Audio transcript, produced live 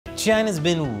China's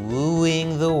been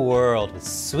wooing the world with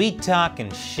sweet talk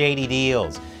and shady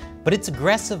deals, but its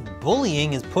aggressive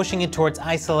bullying is pushing it towards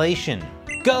isolation.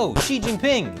 Go, Xi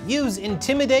Jinping, use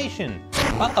intimidation.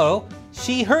 Uh-oh,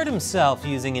 Xi hurt himself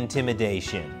using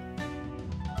intimidation.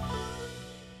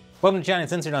 Welcome to China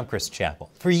Uncensored, I'm Chris Chappell.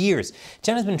 For years,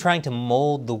 China's been trying to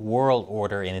mold the world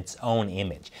order in its own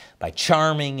image by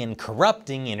charming and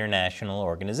corrupting international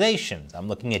organizations. I'm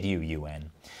looking at you,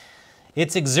 UN.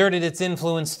 It's exerted its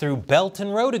influence through Belt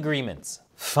and Road agreements,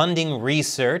 funding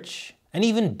research, and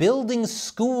even building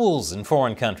schools in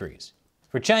foreign countries.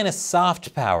 For China,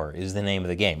 soft power is the name of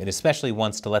the game. It especially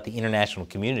wants to let the international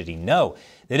community know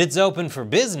that it's open for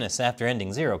business after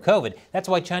ending zero COVID. That's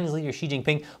why China's leader Xi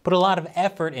Jinping put a lot of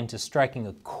effort into striking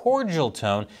a cordial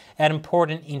tone at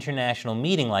important international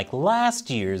meetings like last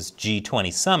year's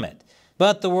G20 summit.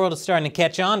 But the world is starting to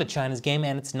catch on to China's game,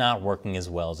 and it's not working as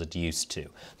well as it used to.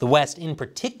 The West, in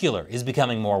particular, is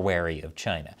becoming more wary of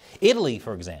China. Italy,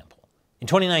 for example. In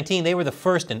 2019, they were the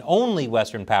first and only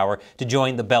Western power to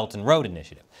join the Belt and Road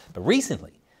Initiative. But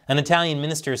recently, an Italian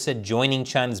minister said joining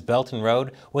China's Belt and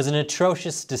Road was an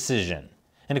atrocious decision.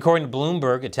 And according to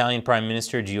Bloomberg, Italian Prime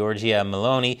Minister Giorgia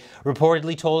Meloni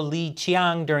reportedly told Li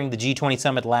Qiang during the G20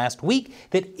 summit last week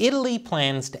that Italy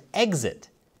plans to exit.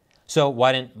 So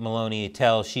why didn't Meloni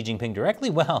tell Xi Jinping directly?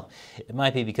 Well, it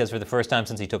might be because for the first time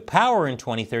since he took power in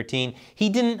 2013, he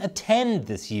didn't attend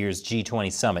this year's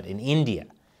G20 summit in India.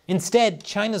 Instead,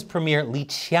 China's Premier Li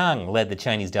Qiang led the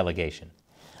Chinese delegation.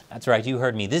 That's right, you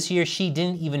heard me. This year, Xi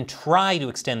didn't even try to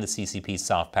extend the CCP's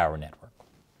soft power network.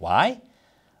 Why?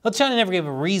 Well, China never gave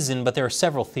a reason, but there are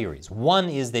several theories. One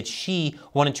is that Xi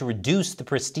wanted to reduce the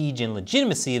prestige and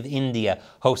legitimacy of India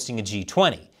hosting a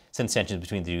G20, since tensions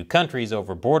between the two countries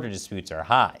over border disputes are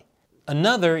high.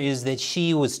 Another is that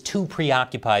Xi was too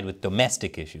preoccupied with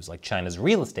domestic issues like China's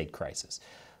real estate crisis,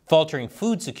 faltering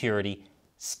food security,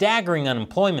 staggering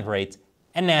unemployment rates,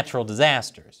 and natural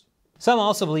disasters. Some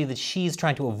also believe that Xi is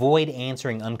trying to avoid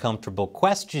answering uncomfortable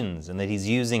questions and that he's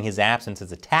using his absence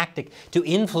as a tactic to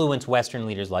influence Western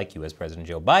leaders like US President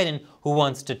Joe Biden, who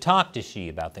wants to talk to Xi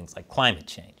about things like climate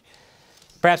change.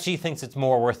 Perhaps Xi thinks it's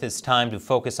more worth his time to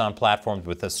focus on platforms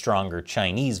with a stronger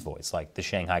Chinese voice, like the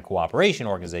Shanghai Cooperation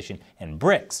Organization and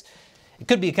BRICS. It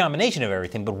could be a combination of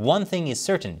everything, but one thing is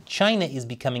certain: China is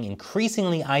becoming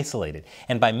increasingly isolated,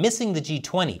 and by missing the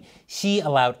G20, Xi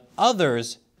allowed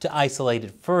others to isolate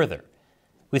it further.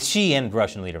 With Xi and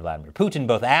Russian leader Vladimir Putin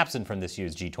both absent from this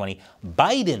year's G20,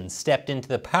 Biden stepped into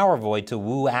the power void to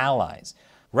woo allies,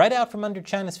 right out from under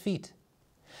China's feet.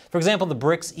 For example, the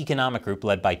BRICS economic group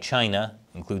led by China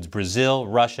includes Brazil,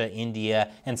 Russia, India,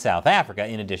 and South Africa,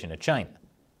 in addition to China.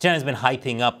 China's been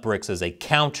hyping up BRICS as a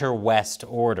counter-West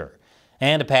order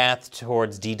and a path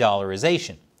towards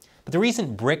de-dollarization. But the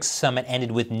recent BRICS summit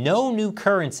ended with no new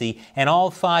currency and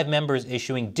all 5 members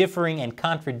issuing differing and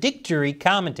contradictory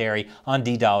commentary on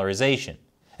de-dollarization.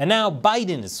 And now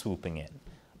Biden is swooping in.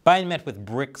 Biden met with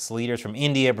BRICS leaders from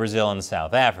India, Brazil, and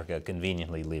South Africa,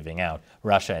 conveniently leaving out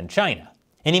Russia and China.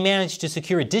 And he managed to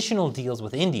secure additional deals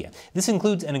with India. This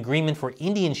includes an agreement for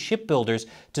Indian shipbuilders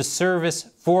to service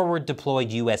forward-deployed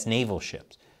U.S. naval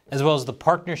ships, as well as the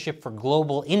Partnership for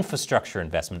Global Infrastructure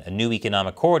Investment, a new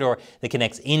economic corridor that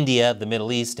connects India, the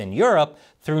Middle East, and Europe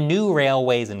through new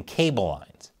railways and cable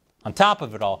lines. On top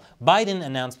of it all, Biden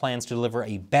announced plans to deliver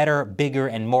a better, bigger,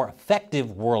 and more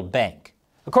effective World Bank.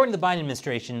 According to the Biden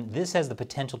administration, this has the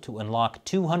potential to unlock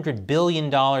 $200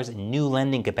 billion in new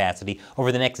lending capacity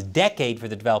over the next decade for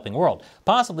the developing world,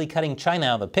 possibly cutting China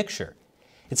out of the picture.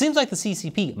 It seems like the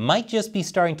CCP might just be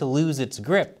starting to lose its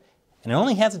grip, and it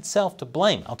only has itself to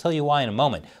blame. I'll tell you why in a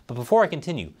moment. But before I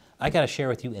continue, I gotta share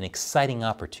with you an exciting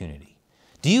opportunity.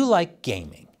 Do you like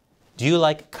gaming? Do you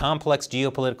like complex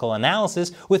geopolitical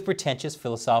analysis with pretentious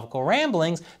philosophical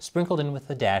ramblings sprinkled in with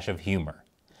a dash of humor?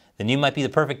 Then you might be the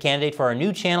perfect candidate for our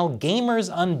new channel, Gamers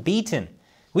Unbeaten.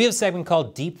 We have a segment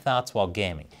called Deep Thoughts While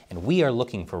Gaming, and we are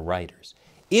looking for writers.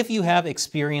 If you have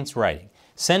experience writing,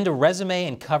 send a resume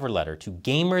and cover letter to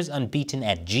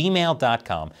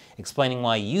gamersunbeaten@gmail.com explaining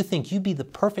why you think you'd be the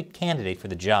perfect candidate for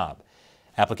the job.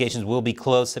 Applications will be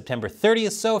closed September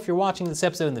 30th, so if you're watching this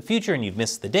episode in the future and you've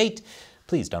missed the date,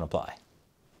 please don't apply.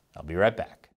 I'll be right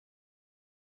back.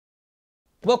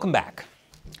 Welcome back.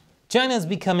 China is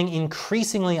becoming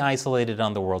increasingly isolated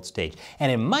on the world stage, and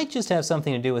it might just have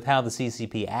something to do with how the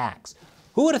CCP acts.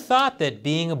 Who would have thought that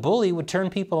being a bully would turn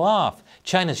people off?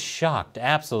 China's shocked,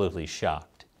 absolutely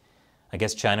shocked. I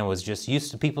guess China was just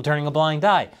used to people turning a blind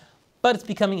eye. But it's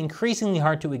becoming increasingly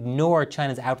hard to ignore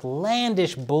China's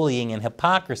outlandish bullying and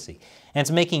hypocrisy, and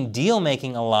it's making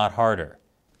deal-making a lot harder.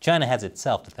 China has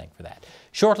itself to thank for that.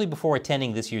 Shortly before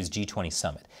attending this year's G20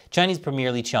 summit, Chinese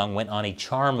Premier Li Qiang went on a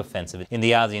charm offensive in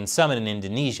the ASEAN summit in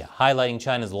Indonesia, highlighting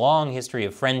China's long history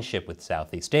of friendship with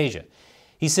Southeast Asia.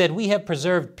 He said, "We have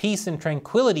preserved peace and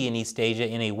tranquility in East Asia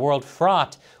in a world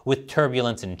fraught with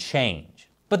turbulence and change."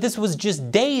 But this was just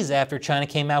days after China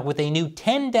came out with a new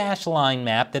 10-line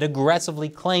map that aggressively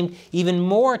claimed even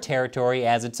more territory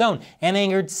as its own and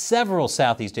angered several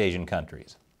Southeast Asian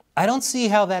countries. I don't see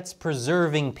how that's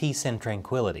preserving peace and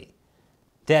tranquility.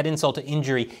 To add insult to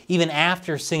injury, even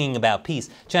after singing about peace,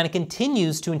 China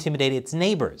continues to intimidate its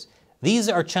neighbors. These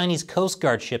are Chinese Coast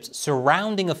Guard ships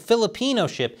surrounding a Filipino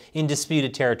ship in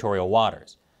disputed territorial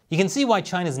waters. You can see why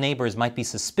China's neighbors might be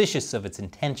suspicious of its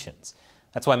intentions.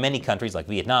 That's why many countries like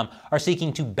Vietnam are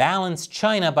seeking to balance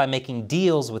China by making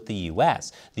deals with the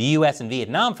U.S. The U.S. and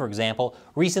Vietnam, for example,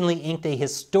 recently inked a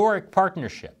historic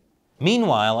partnership.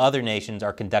 Meanwhile, other nations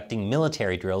are conducting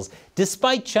military drills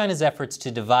despite China's efforts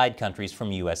to divide countries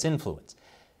from U.S. influence.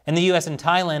 And the U.S. and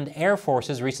Thailand Air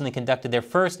Forces recently conducted their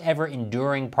first ever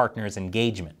enduring partners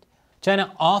engagement.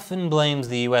 China often blames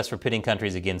the U.S. for pitting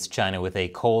countries against China with a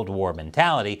Cold War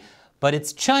mentality, but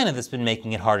it's China that's been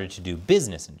making it harder to do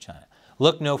business in China.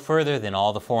 Look no further than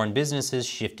all the foreign businesses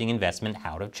shifting investment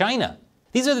out of China.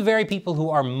 These are the very people who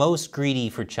are most greedy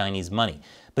for Chinese money,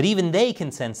 but even they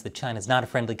can sense that China is not a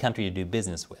friendly country to do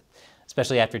business with,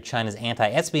 especially after China's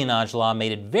anti-espionage law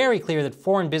made it very clear that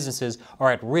foreign businesses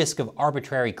are at risk of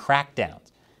arbitrary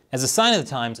crackdowns. As a sign of the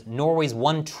times, Norway's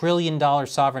 $1 trillion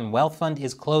sovereign wealth fund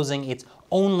is closing its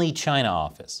only China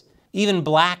office. Even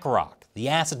BlackRock, the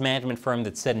asset management firm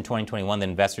that said in 2021 that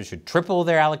investors should triple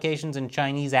their allocations in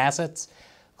Chinese assets,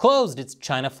 closed its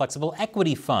China Flexible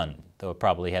Equity Fund, though it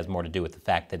probably has more to do with the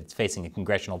fact that it's facing a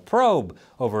congressional probe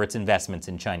over its investments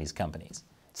in Chinese companies.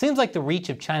 It seems like the reach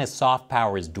of China's soft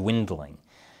power is dwindling.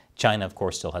 China, of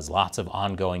course, still has lots of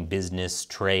ongoing business,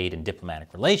 trade, and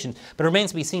diplomatic relations, but it remains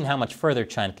to be seen how much further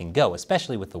China can go,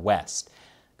 especially with the West.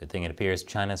 Good thing it appears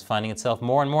China is finding itself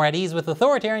more and more at ease with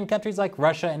authoritarian countries like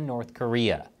Russia and North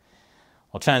Korea.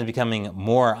 While China is becoming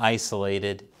more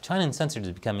isolated, China Uncensored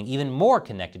is becoming even more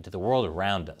connected to the world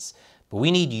around us. But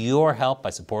we need your help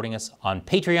by supporting us on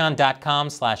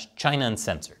patreon.com/China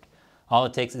Uncensored. All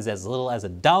it takes is as little as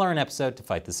 $1 an episode to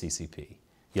fight the CCP.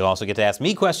 You'll also get to ask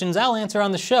me questions I'll answer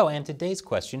on the show, and today's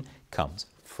question comes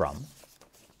from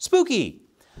Spooky.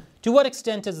 To what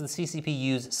extent does the CCP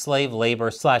use slave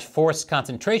labor/forced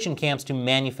concentration camps to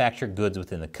manufacture goods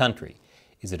within the country?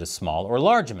 Is it a small or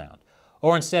large amount?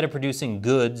 Or instead of producing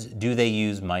goods, do they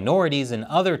use minorities and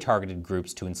other targeted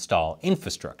groups to install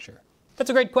infrastructure? That's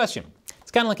a great question.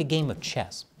 It's kind of like a game of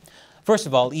chess. First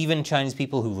of all, even Chinese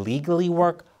people who legally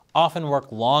work often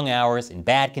work long hours in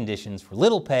bad conditions for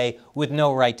little pay with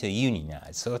no right to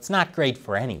unionize, so it's not great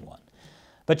for anyone.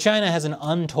 But China has an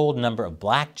untold number of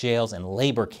black jails and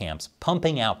labor camps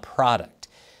pumping out product.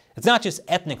 It's not just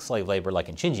ethnic slave labor like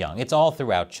in Xinjiang, it's all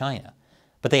throughout China.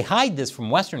 But they hide this from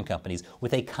Western companies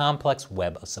with a complex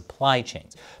web of supply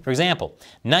chains. For example,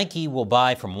 Nike will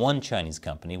buy from one Chinese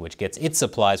company, which gets its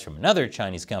supplies from another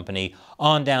Chinese company,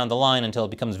 on down the line until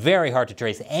it becomes very hard to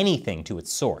trace anything to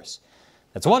its source.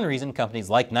 That's one reason companies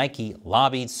like Nike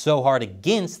lobbied so hard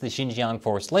against the Xinjiang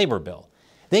forced labor bill.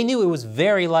 They knew it was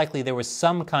very likely there was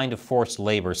some kind of forced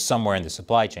labor somewhere in the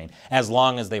supply chain, as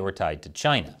long as they were tied to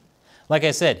China. Like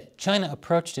I said, China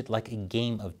approached it like a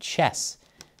game of chess.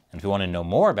 And if you want to know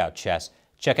more about chess,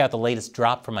 check out the latest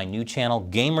drop from my new channel,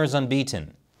 Gamers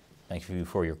Unbeaten. Thank you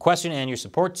for your question and your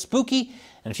support, Spooky.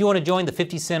 And if you want to join the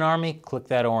 50 Cent Army, click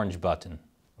that orange button.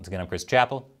 Once again, I'm Chris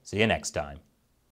Chappell. See you next time.